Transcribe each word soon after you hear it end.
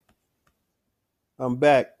I'm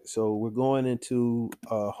back. So we're going into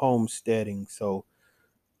homesteading. So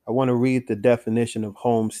I want to read the definition of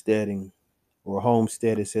homesteading or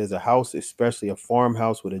homestead. It says a house, especially a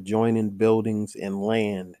farmhouse with adjoining buildings and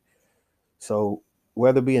land. So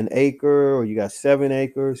whether it be an acre or you got 7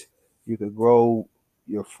 acres, you could grow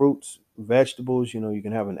your fruits, vegetables. You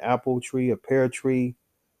can have an apple tree, a pear tree.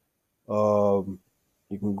 Um,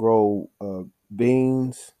 you can grow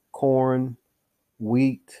beans, corn,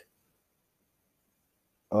 wheat.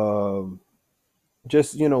 Um,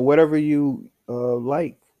 just whatever you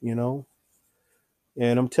like. And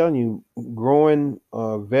I'm telling you, growing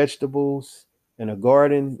vegetables in a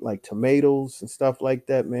garden like tomatoes and stuff like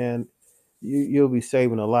that, man, you'll be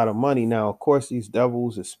saving a lot of money. Now of course these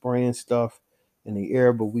devils are spraying stuff in the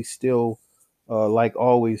air, but we still like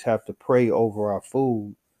always have to pray over our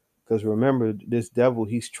food, because remember, this devil,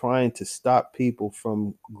 he's trying to stop people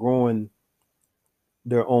from growing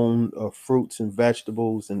their own fruits and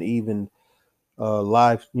vegetables, and even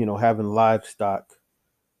having livestock,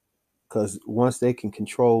 because once they can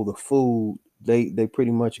control the food, they pretty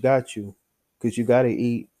much got you, because you got to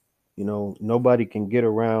eat. Nobody can get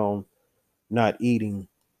around not eating,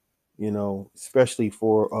 especially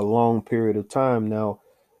for a long period of time. Now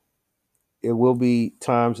it will be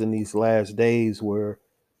times in these last days where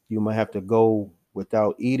you might have to go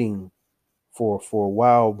without eating for a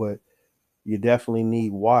while, but you definitely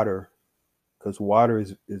need water, because water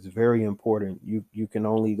is very important. You can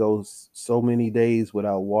only go so many days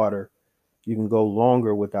without water. You can go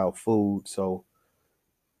longer without food. So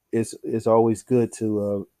it's always good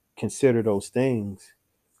to consider those things,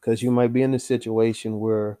 because you might be in a situation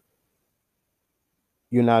where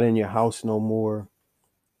you're not in your house no more,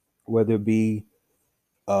 whether it be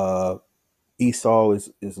uh, Esau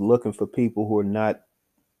is looking for people who are not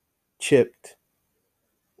chipped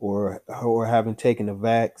or haven't taken the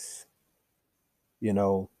vax, you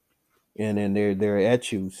know, and then they're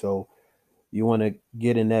at you. So you want to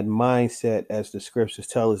get in that mindset, as the scriptures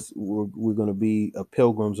tell us, we're going to be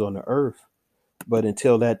pilgrims on the earth. But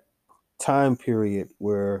until that time period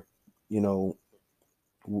where you know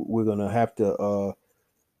we're going to have to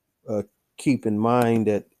uh, keep in mind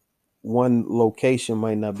that one location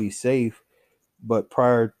might not be safe, but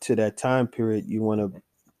prior to that time period, you want to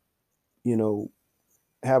you know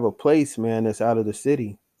have a place, man, that's out of the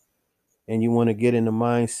city, and you want to get in the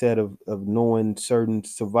mindset of knowing certain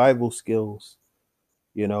survival skills.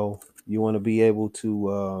 You want to be able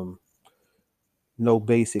to know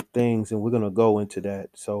basic things, and we're going to go into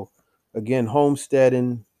that. So again,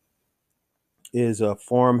 homesteading is a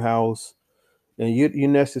farmhouse, and you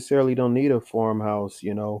necessarily don't need a farmhouse.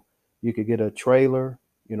 You could get a trailer,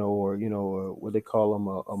 or what they call them,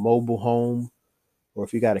 a mobile home, or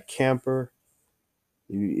if you got a camper,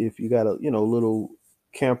 if you got a little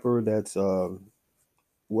camper that's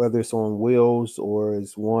whether it's on wheels or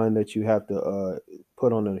it's one that you have to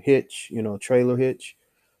put on a hitch, trailer hitch,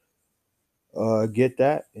 get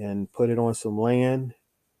that and put it on some land,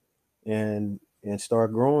 and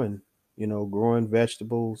start growing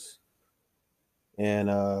vegetables,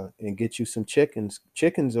 and get you some chickens.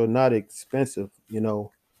 Chickens are not expensive.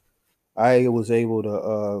 I was able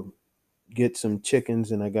to get some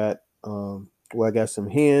chickens, and I got some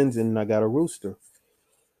hens, and I got a rooster.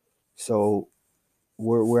 So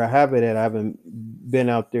where I have it at, I haven't been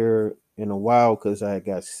out there in a while because I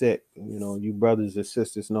got sick. You brothers and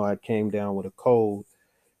sisters know I came down with a cold,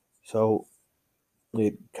 so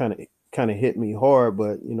it kind of hit me hard.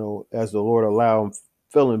 But as the Lord allow, I'm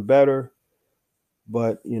feeling better.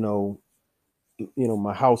 But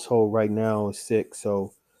my household right now is sick,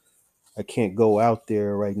 so I can't go out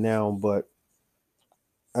there right now. But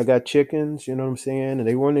I got chickens, you know what I'm saying, and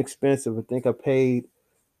they weren't expensive. I think I paid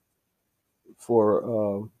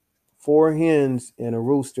for 4 hens and a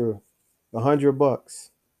rooster $100,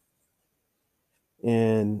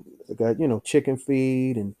 and I got chicken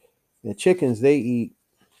feed, and chickens, they eat,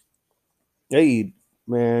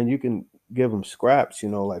 man. You can give them scraps,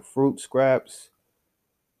 like fruit scraps,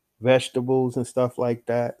 vegetables, and stuff like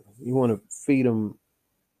that. You want to feed them,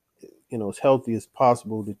 as healthy as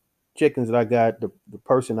possible. The chickens that I got, the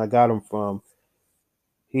person I got them from,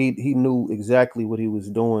 he knew exactly what he was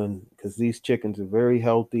doing, because these chickens are very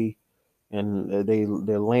healthy, and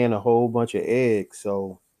they're laying a whole bunch of eggs.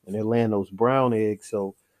 So, and they're laying those brown eggs.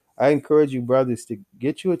 So I encourage you brothers to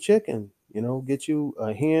get you a chicken. Get you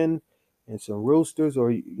a hen and some roosters,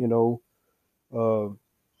 or uh,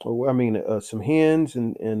 or I mean, some hens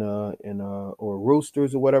and or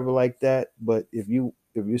roosters or whatever like that. But if you're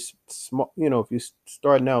small, if you're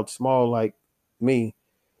starting out small like me,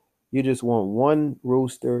 you just want one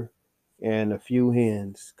rooster and a few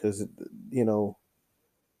hens, because you know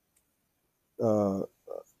uh,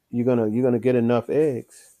 you're gonna get enough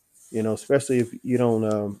eggs. Especially if you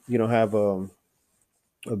don't have a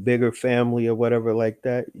bigger family or whatever like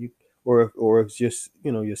that. Or it's just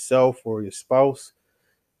yourself or your spouse.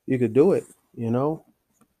 You could do it. You know.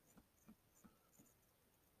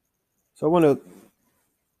 So I want to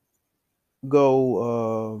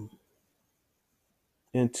go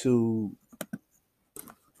into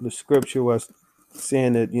the scripture was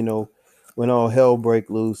saying that when all hell break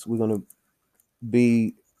loose, we're gonna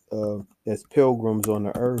be as pilgrims on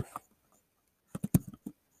the earth,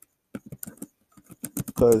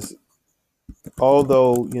 because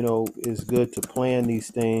although it's good to plan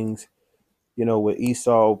these things, with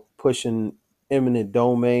Esau pushing eminent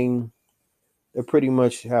domain, they pretty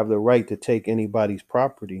much have the right to take anybody's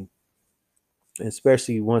property,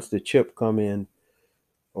 especially once the chip come in,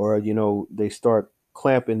 or they start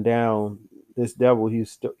clamping down. This devil,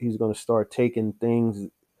 he's going to start taking things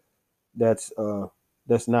that's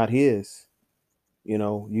that's not his.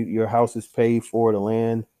 Your house is paid for, the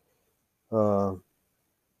land uh,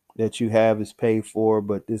 that you have is paid for,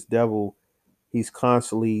 but this devil, he's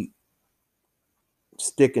constantly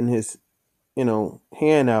sticking his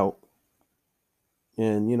hand out,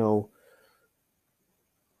 and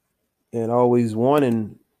and always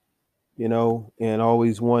wanting and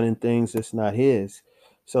always wanting things that's not his.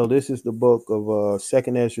 So this is the book of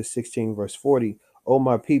Second Ezra 16 verse 40. Oh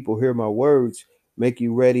my people, hear my words, make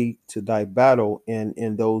you ready to thy battle, and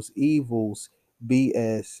in those evils be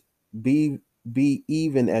as be be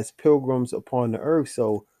even as pilgrims upon the earth.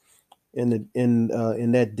 So in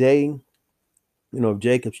that day, of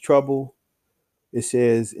Jacob's trouble, it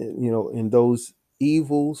says, in those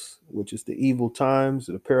evils, which is the evil times,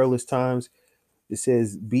 the perilous times, it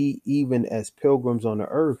says, be even as pilgrims on the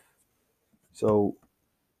earth. So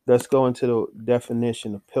let's go into the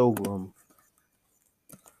definition of pilgrim.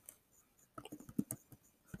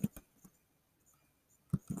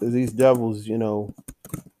 Because these devils,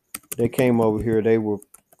 they came over here, they were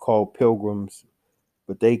called pilgrims,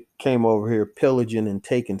 but they came over here pillaging and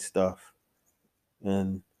taking stuff.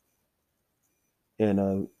 And,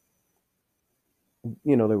 and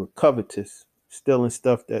they were covetous, stealing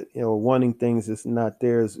stuff that, wanting things that's not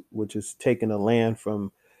theirs, which is taking the land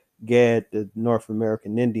from Gad, the North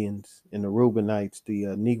American Indians, and the Reubenites, the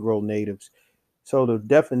Negro natives. So the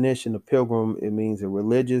definition of pilgrim, it means a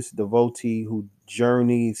religious devotee who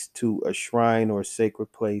journeys to a shrine or a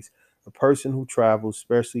sacred place, a person who travels,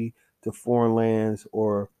 especially to foreign lands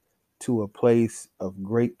or to a place of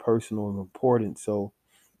great personal importance. So,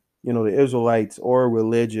 the Israelites are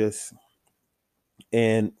religious,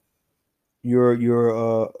 and you're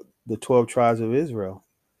the 12 tribes of Israel,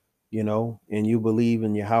 and you believe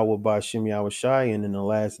in Yahweh Bashem Yahweh Shai, and in the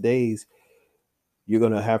last days you're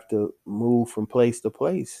going to have to move from place to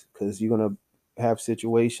place, because you're going to have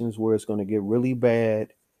situations where it's going to get really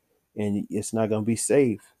bad and it's not going to be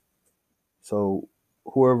safe. So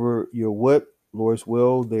whoever you're with, Lord's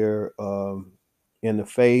will, they're in the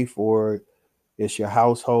faith, or it's your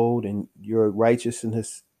household and your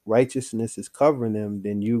righteousness is covering them,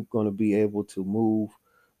 then you're going to be able to move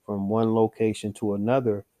from one location to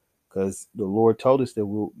another, because the Lord told us that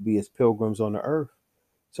we'll be as pilgrims on the earth.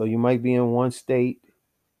 So you might be in one state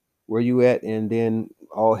where you at, and then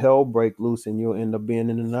all hell break loose and you'll end up being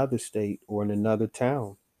in another state or in another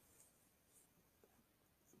town,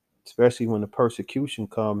 especially when the persecution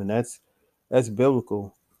come, and that's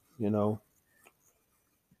biblical, you know.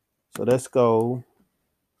 So let's go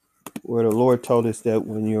where the Lord told us that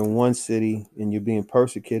when you're in one city and you're being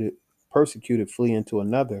persecuted, flee into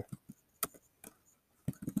another.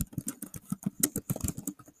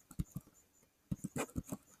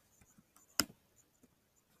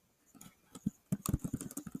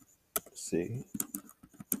 Let's see.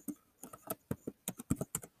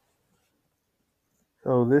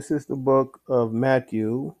 So this is the book of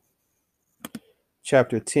Matthew,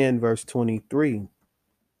 chapter 10, verse 23.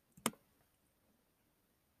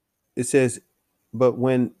 It says, but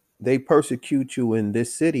when they persecute you in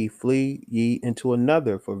this city, flee ye into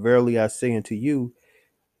another. For verily I say unto you,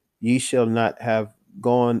 ye shall not have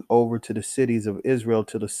gone over to the cities of Israel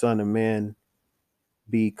till the Son of Man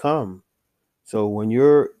be come. So when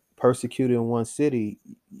you're persecuted in one city,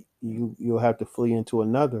 you'll have to flee into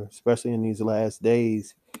another, especially in these last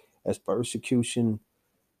days as persecution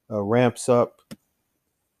ramps up.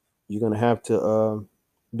 You're gonna have to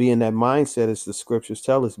be in that mindset, as the scriptures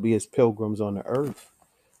tell us, be as pilgrims on the earth.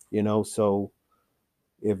 So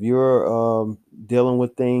if you're dealing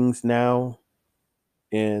with things now,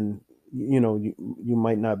 and you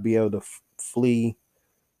might not be able to flee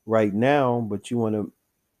right now, but you want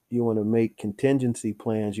to make contingency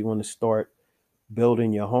plans. You want to start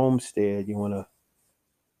building your homestead, you want to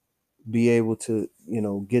be able to,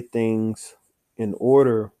 get things in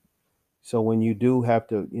order. So when you do have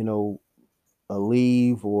to,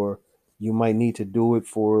 leave, or you might need to do it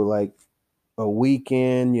for like a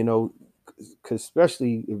weekend, 'cause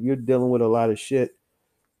especially if you're dealing with a lot of shit,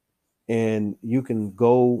 and you can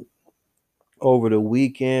go over the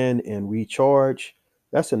weekend and recharge.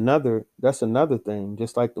 That's another thing,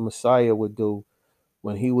 just like the Messiah would do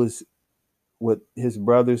when he was with his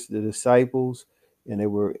brothers, the disciples, and they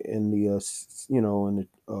were in the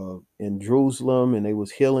in Jerusalem, and they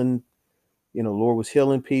was healing. Lord was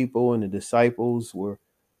healing people, and the disciples were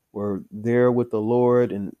there with the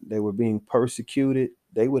Lord, and they were being persecuted.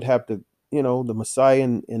 They would have to, the Messiah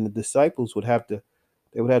and the disciples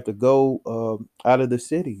they would have to go out of the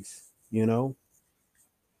cities. The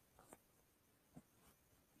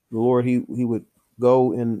Lord, he would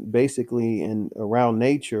go in basically in around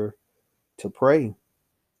nature to pray,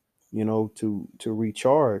 to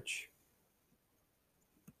recharge.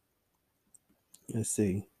 Let's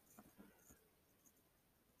see.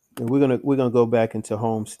 And we're gonna go back into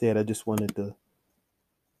homestead. I just wanted to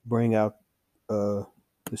bring out uh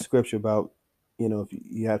the scripture about, if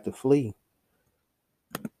you have to flee.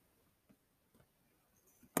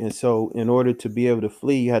 And so in order to be able to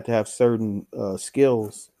flee, you have to have certain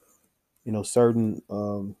skills, certain,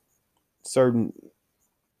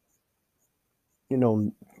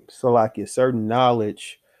 so like a certain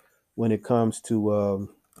knowledge when it comes to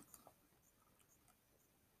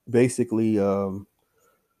basically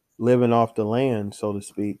living off the land, so to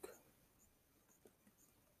speak.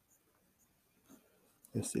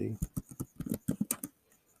 Let's see.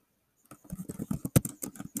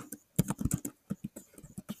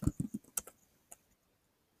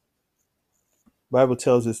 Bible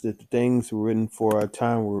tells us that the things were written for our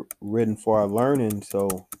time were written for our learning.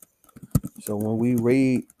 So when we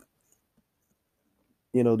read,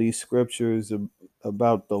 these scriptures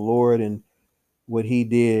about the Lord and what He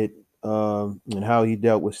did, and how He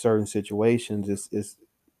dealt with certain situations, it's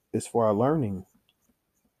for our learning.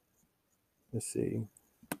 Let's see.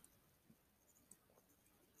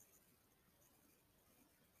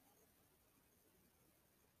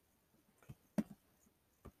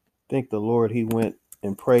 I think the Lord, He went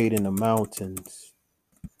and prayed in the mountains.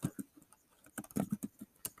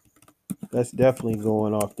 That's definitely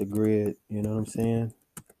going off the grid. You know what I'm saying?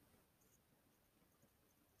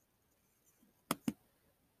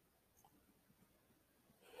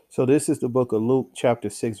 So this is the book of Luke, chapter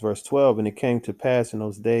 6, verse 12. And it came to pass in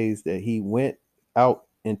those days that he went out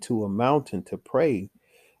into a mountain to pray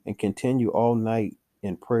and continue all night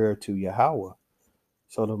in prayer to Yahweh.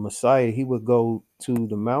 So the Messiah, he would go to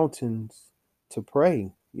the mountains to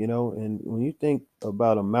pray, and when you think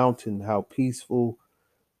about a mountain, how peaceful,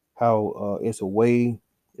 how it's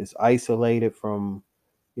isolated from,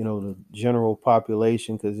 the general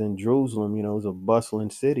population, because in Jerusalem, it's a bustling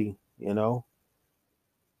city,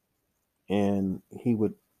 and he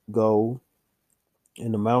would go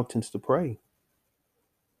in the mountains to pray.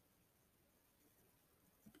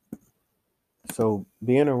 So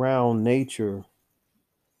being around nature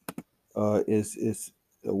is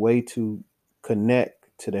a way to connect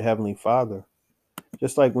to the Heavenly Father.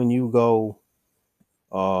 Just like when you go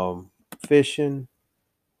fishing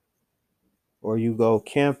or you go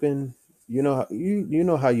camping, you know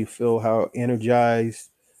how you feel, how energized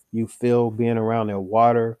you feel being around the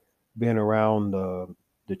water, being around the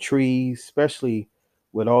trees, especially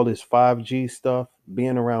with all this 5G stuff.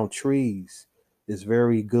 Being around trees is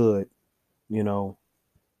very good, you know,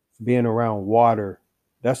 being around water.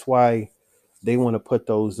 That's why they want to put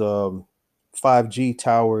those 5G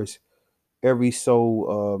towers every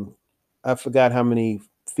I forgot how many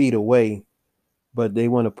feet away, but they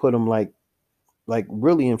want to put them like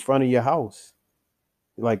really in front of your house.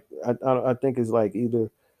 Like I think it's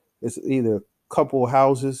either a couple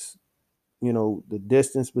houses, the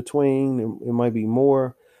distance between it might be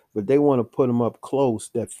more, but they want to put them up close,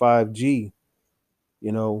 that 5G,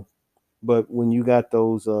 you know. But when you got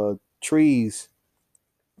those trees,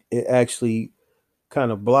 it actually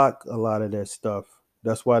kind of block a lot of that stuff.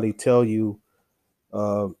 That's why they tell you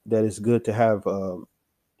that it's good to have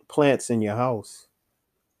plants in your house.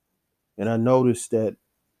 And I noticed that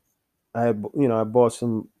I bought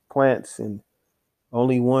some plants, and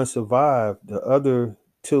only one survived. The other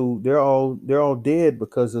two, they're all dead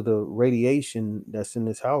because of the radiation that's in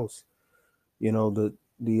this house. The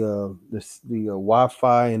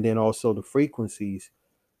Wi-Fi, and then also the frequencies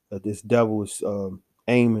that this devil is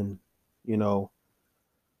aiming. You know,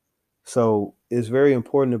 so it's very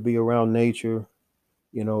important to be around nature.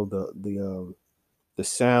 The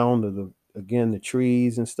sound of again, the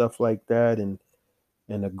trees and stuff like that, and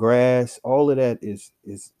the grass, all of that is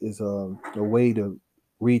a way to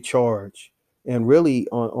recharge. And really,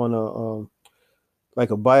 on a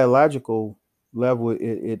like a biological level,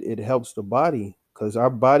 it helps the body, because our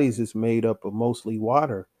bodies is made up of mostly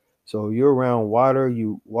water. So you're around water,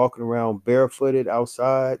 you walking around barefooted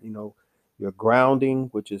outside, you're grounding,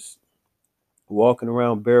 which is walking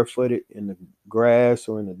around barefooted in the grass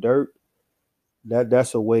or in the dirt.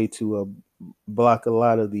 That's a way to block a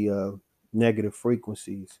lot of the negative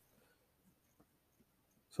frequencies.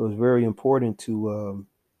 So it's very important to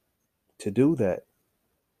do that.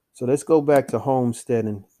 So let's go back to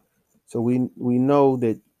homesteading. So we know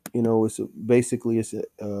that basically it's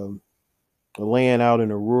a land out in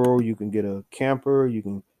the rural. You can get a camper. You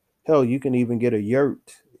can even get a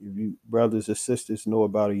yurt. If you brothers or sisters know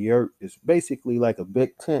about a yurt, it's basically like a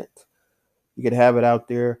big tent. You could have it out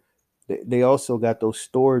there. They also got those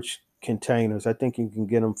storage containers. I think you can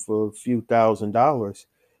get them for a few $1,000s,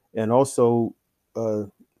 and also uh,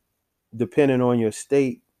 depending on your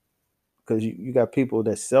state, because you got people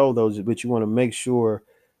that sell those, but you want to make sure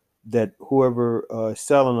that whoever is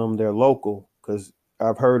selling them, they're local. Because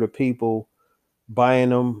I've heard of people buying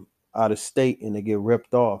them out of state and they get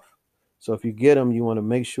ripped off. So if you get them, you want to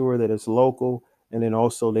make sure that it's local, and then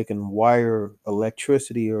also they can wire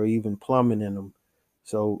electricity or even plumbing in them.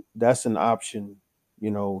 So that's an option,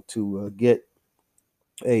 to get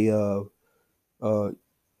a, uh,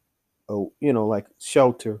 like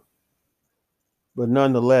shelter. But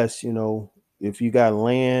nonetheless, if you got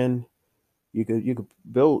land, you could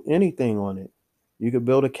build anything on it. You could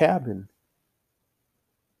build a cabin.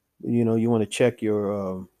 You want to check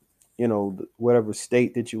your whatever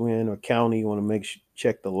state that you're in or county. You want to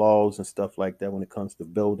check the laws and stuff like that when it comes to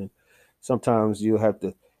building. Sometimes you'll have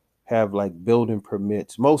to have like building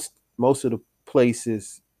permits. Most of the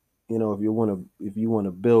places, if you want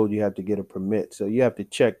to build, you have to get a permit, so you have to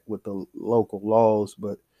check with the local laws.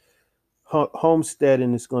 But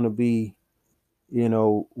homesteading is going to be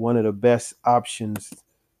one of the best options,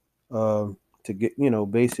 to get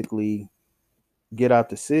basically get out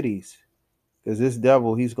the cities, because this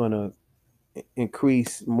devil, he's going to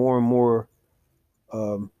increase more and more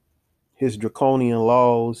um, his draconian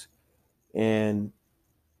laws. And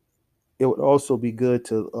it would also be good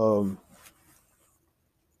to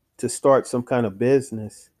start some kind of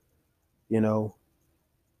business, you know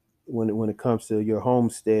when it comes to your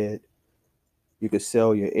homestead. You could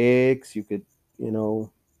sell your eggs. You could,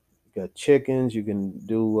 you got chickens. You can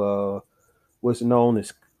do what's known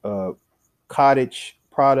as uh, cottage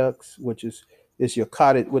products, which is your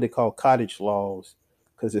cottage, what they call cottage laws,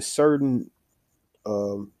 because there's certain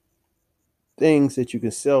um, things that you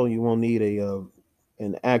can sell. You won't need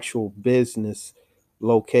an actual business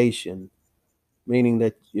location, meaning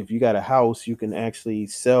that if you got a house, you can actually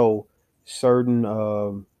sell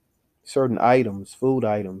certain certain items, food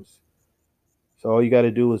items. So all you got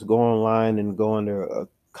to do is go online and go under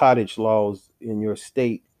cottage laws in your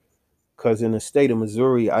state. Because in the state of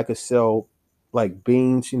Missouri, I could sell like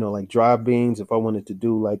beans, like dry beans. If I wanted to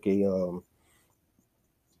do like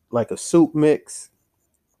a soup mix,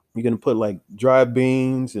 you're gonna put like dry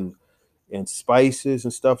beans and spices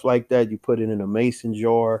and stuff like that. You put it in a mason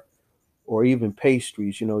jar, or even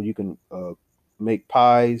pastries. You can make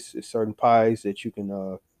pies. There's certain pies that you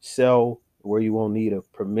can sell where you won't need a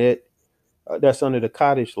permit. That's under the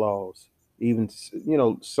cottage laws. Even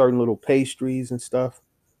certain little pastries and stuff.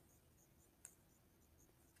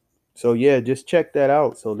 So yeah, just check that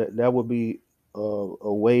out. So that would be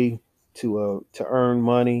a way to earn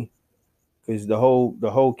money, because the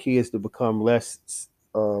whole key is to become less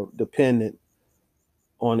dependent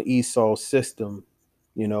on Esau's system.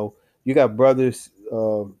 You know, you got brothers,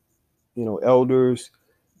 elders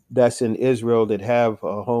that's in Israel that have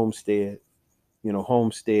a homestead.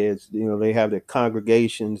 Homesteads. They have their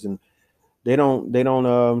congregations, and they don't they don't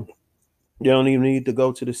um they don't even need to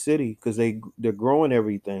go to the city, because they're growing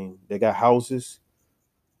everything. They got houses,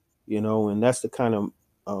 and that's the kind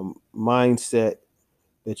of mindset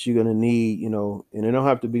that you're gonna need. And it don't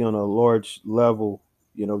have to be on a large level.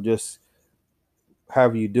 Just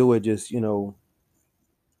however you do it, just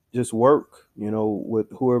work, with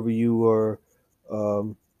whoever you are,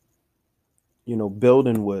 um,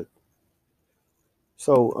 building with.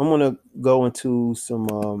 So I'm gonna go into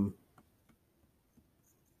some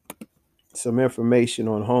information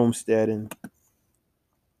on homesteading.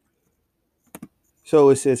 So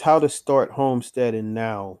it says how to start homesteading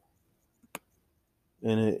now.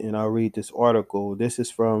 And I'll read this article. This is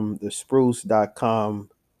from the spruce.com,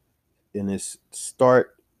 and it's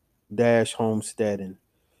start dash homesteading.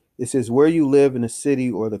 It says, where you live in the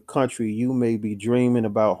city or the country, you may be dreaming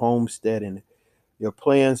about homesteading. Your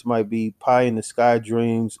plans might be pie in the sky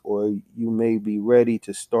dreams, or you may be ready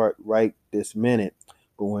to start right this minute.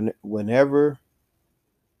 But whenever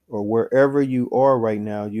or wherever you are right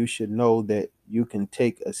now, you should know that you can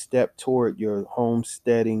take a step toward your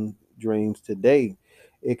homesteading dreams today.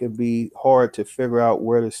 It can be hard to figure out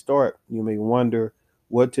where to start. You may wonder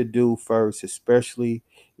what to do first, especially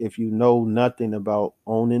if you know nothing about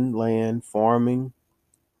owning land, farming,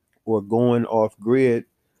 or going off grid.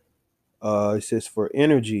 It says for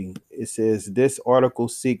energy, it says this article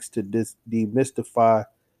seeks to demystify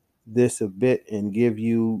this a bit and give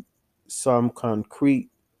you some concrete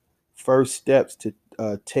first steps to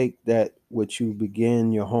take that which you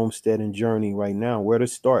begin your homesteading journey right now. Where to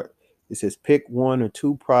start? It says pick one or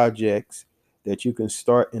two projects that you can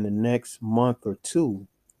start in the next month or two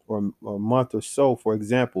or month or so. For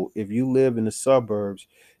example, if you live in the suburbs,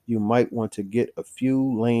 you might want to get a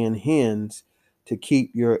few laying hens to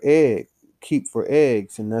keep for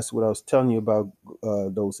eggs. And that's what I was telling you about,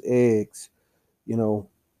 those eggs, you know,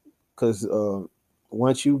 because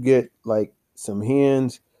once you get like some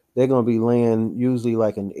hens, they're gonna be laying usually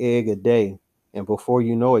like an egg a day, and before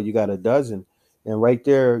you know it, you got a dozen. And right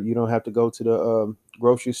there, you don't have to go to the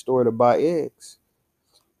grocery store to buy eggs.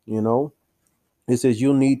 You know, it says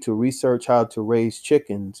you'll need to research how to raise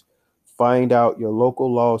chickens, find out your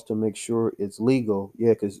local laws to make sure it's legal.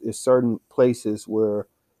 Yeah, because it's certain places where,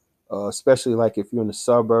 especially like if you're in the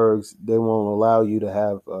suburbs, they won't allow you to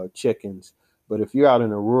have chickens. But if you're out in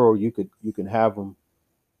the rural, you can have them.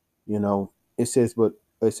 You know, it says, but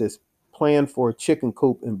it says plan for a chicken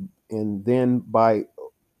coop and then buy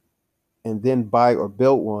or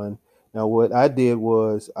build one. Now, what I did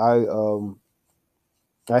was I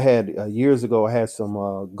had years ago I had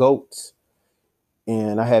some goats,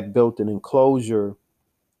 and I had built an enclosure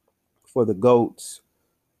for the goats,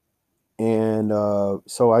 and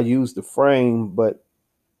so I used the frame. But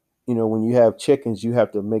you know, when you have chickens, you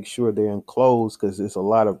have to make sure they're enclosed because there's a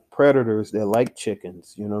lot of predators that like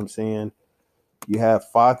chickens. You know what I'm saying? You have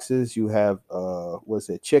foxes, you have what's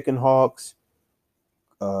it, chicken hawks.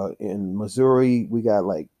 In Missouri, we got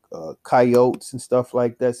like coyotes and stuff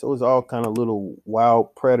like that. So it's all kind of little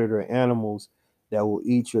wild predator animals that will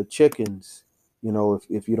eat your chickens. You know,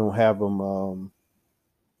 if you don't have them,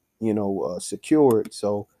 secured.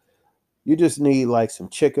 So you just need like some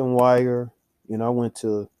chicken wire. You know, I went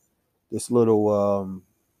to this little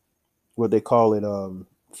what they call it,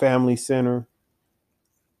 family center.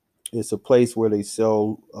 It's a place where they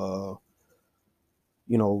sell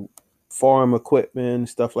you know, farm equipment,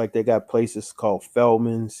 stuff like they got places called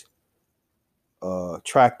Feldman's,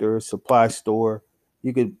 tractor supply store.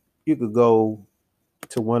 You could you could go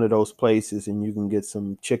to one of those places and you can get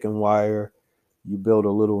some chicken wire. You build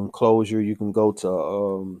a little enclosure. You can go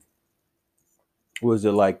to was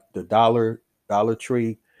it like the Dollar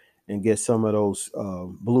Tree and get some of those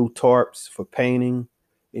blue tarps for painting,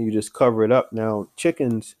 and you just cover it up. Now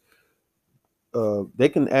chickens, they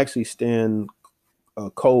can actually stand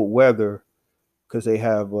cold weather because they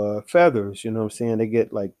have feathers. You know what I'm saying? They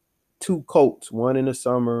get like two coats, one in the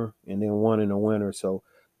summer and then one in the winter. So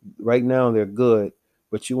right now they're good,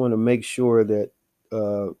 but you want to make sure that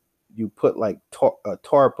uh, you put like a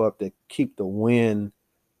tarp up to keep the wind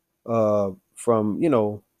from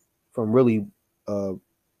from really uh,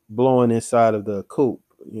 blowing inside of the coop.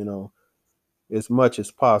 You know, as much as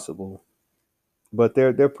possible. But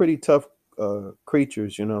they're pretty tough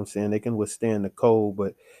creatures. You know what I'm saying? They can withstand the cold,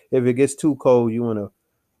 but if it gets too cold, you want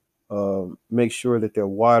to make sure that their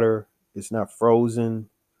water is not frozen.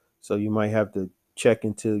 So you might have to check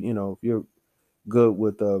into, if you're good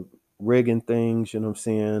with rigging things, you know what I'm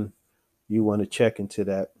saying? You want to check into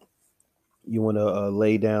that. You want to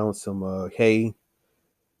lay down some hay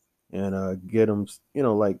and get them,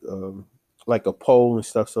 like a pole and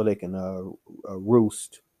stuff so they can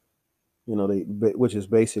roost. Which is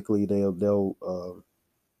basically they'll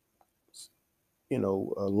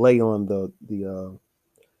lay on the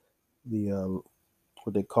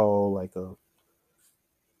what they call like a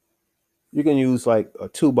you can use like a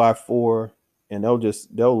 2x4 and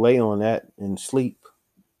they'll lay on that and sleep.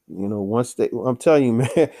 Once I'm telling you,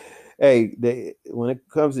 man, hey, when it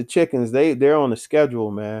comes to chickens, they're on the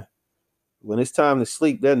schedule, man. When it's time to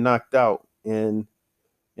sleep, they're knocked out. And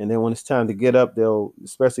then when it's time to get up,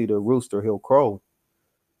 especially the rooster, he'll crow.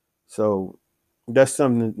 So that's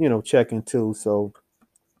something to, check into. So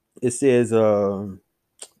it says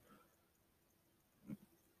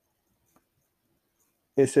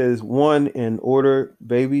one, and order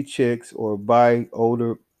baby chicks or buy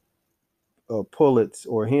older pullets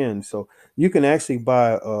or hens. So you can actually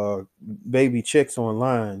buy baby chicks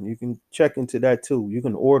online. You can check into that too. You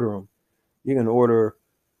can order them. You can order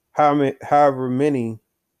however many,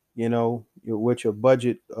 what your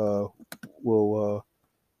budget will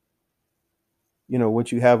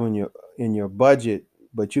what you have in your budget,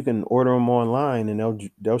 but you can order them online and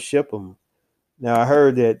they'll ship them. Now I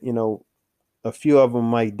heard that a few of them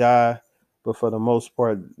might die, but for the most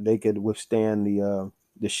part they could withstand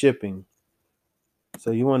the shipping.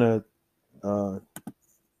 So you want to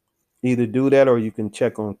either do that, or you can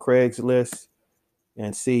check on Craigslist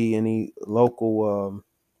and see any local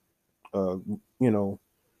you know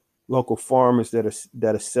local farmers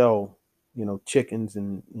that sell chickens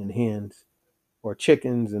and hens, or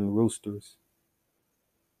chickens and roosters.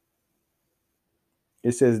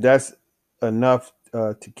 It says that's enough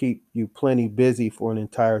to keep you plenty busy for an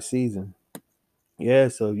entire season. Yeah,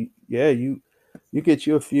 so yeah, you get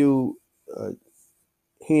you a few uh,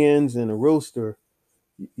 hens and a rooster,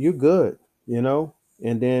 you're good, you know.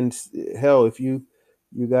 And then hell, if you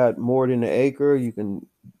got more than an acre, you can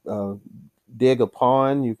uh, dig a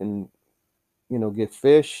pond. You can get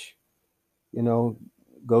fish. You know,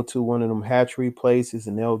 go to one of them hatchery places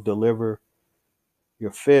and they'll deliver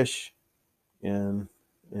your fish, and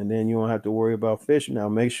then you won't have to worry about fish. Now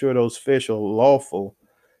make sure those fish are lawful,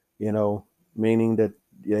 meaning that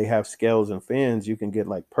they have scales and fins. You can get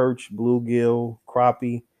like perch, bluegill,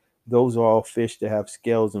 crappie. Those are all fish that have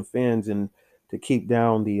scales and fins, and to keep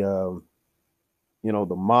down the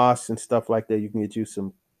moss and stuff like that, you can get you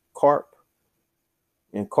some carp,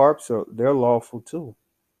 and carps they're lawful too.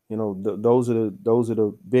 Those are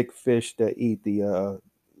the big fish that eat the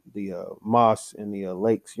moss in the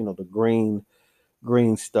lakes. The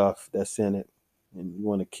green stuff that's in it, and you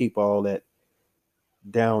want to keep all that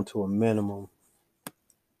down to a minimum.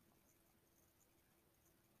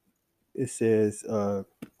 It says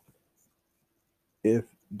if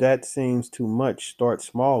that seems too much, start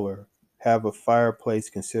smaller. Have a fireplace.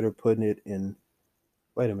 Consider putting it in.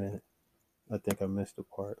 Wait a minute. I think I missed a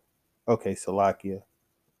part. Okay, Salakia.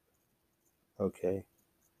 Okay,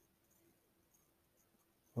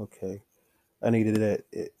 okay. I needed that.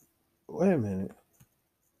 Wait a minute.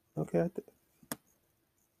 Okay,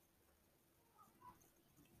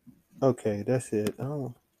 okay, that's it.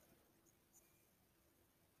 Oh,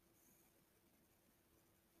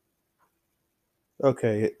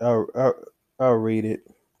 okay. I'll read it.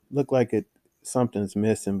 Look like something's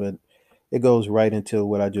missing, but it goes right into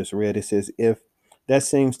what I just read. It says if that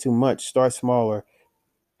seems too much, start smaller.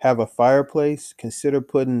 Have a fireplace. Consider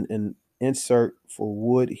putting an insert for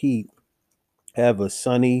wood heat. Have a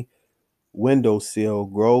sunny windowsill.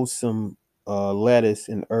 Grow some lettuce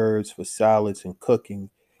and herbs for salads and cooking.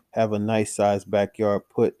 Have a nice sized backyard.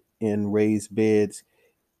 Put in raised beds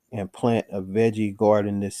and plant a veggie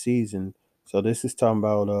garden this season. So this is talking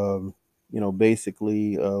about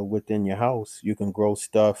basically within your house you can grow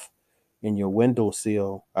stuff in your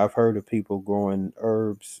windowsill. I've heard of people growing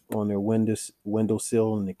herbs on their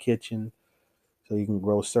windowsill in the kitchen, so you can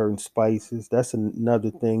grow certain spices. That's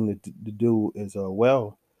another thing to do as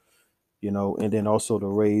well, and then also to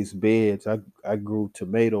raise beds. I grew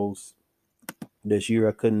tomatoes this year.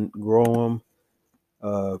 I couldn't grow them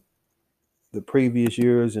uh, the previous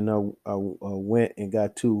years, and went and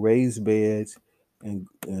got two raised beds and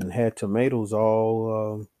had tomatoes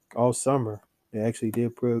all summer. They actually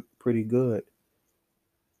did pretty good.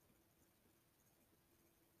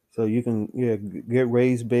 So you can get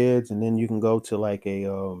raised beds, and then you can go to like a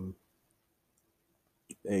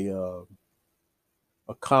a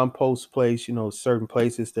compost place. Certain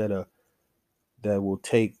places that will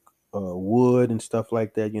take wood and stuff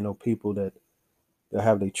like that. People that they'll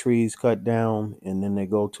have their trees cut down, and then they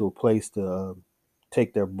go to a place to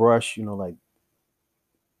take their brush. Like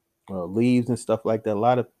leaves and stuff like that. A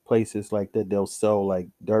lot of places like that they'll sell like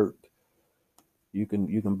dirt. You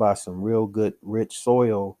can buy some real good rich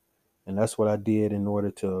soil, and that's what I did in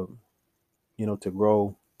order to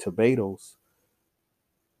grow tomatoes,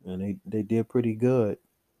 and they did pretty good.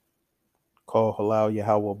 Call halal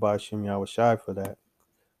Yahweh Bashim Yahweh Shai for that.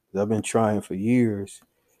 'Cause I've been trying for years.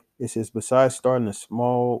 It says besides starting a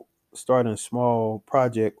small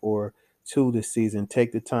project or two this season,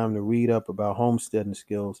 take the time to read up about homesteading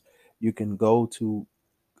skills. You can go to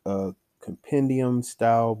a compendium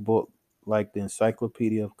style book like the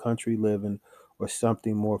Encyclopedia of Country Living, or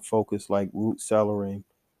something more focused like root cellaring,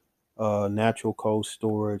 natural cold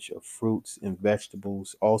storage of fruits and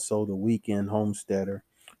vegetables, also the Weekend Homesteader.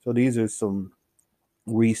 So these are some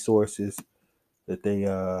resources that they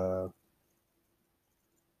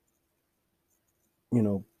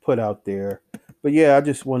put out there But yeah, I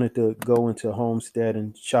just wanted to go into homestead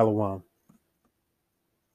and shalom.